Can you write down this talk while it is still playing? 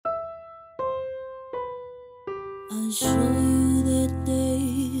I'll show you that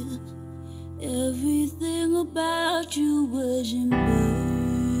day. Everything about you was imperfect.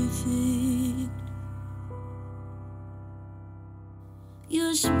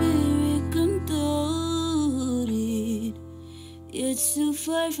 Your spirit contorted. It's too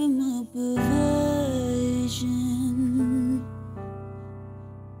far from a perversion.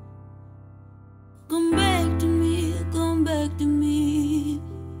 Come back to me, come back to me.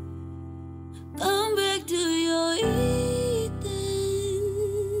 Come back to your heathen.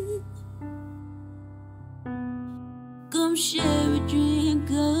 Come share a drink,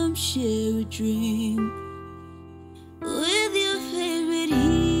 come share a drink with your favorite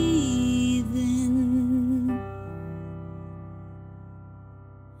heathen.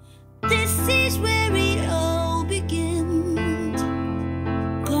 This is where it all begins.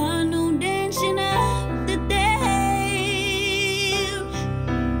 Carnal dancing out the dance.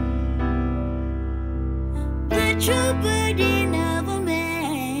 The true burden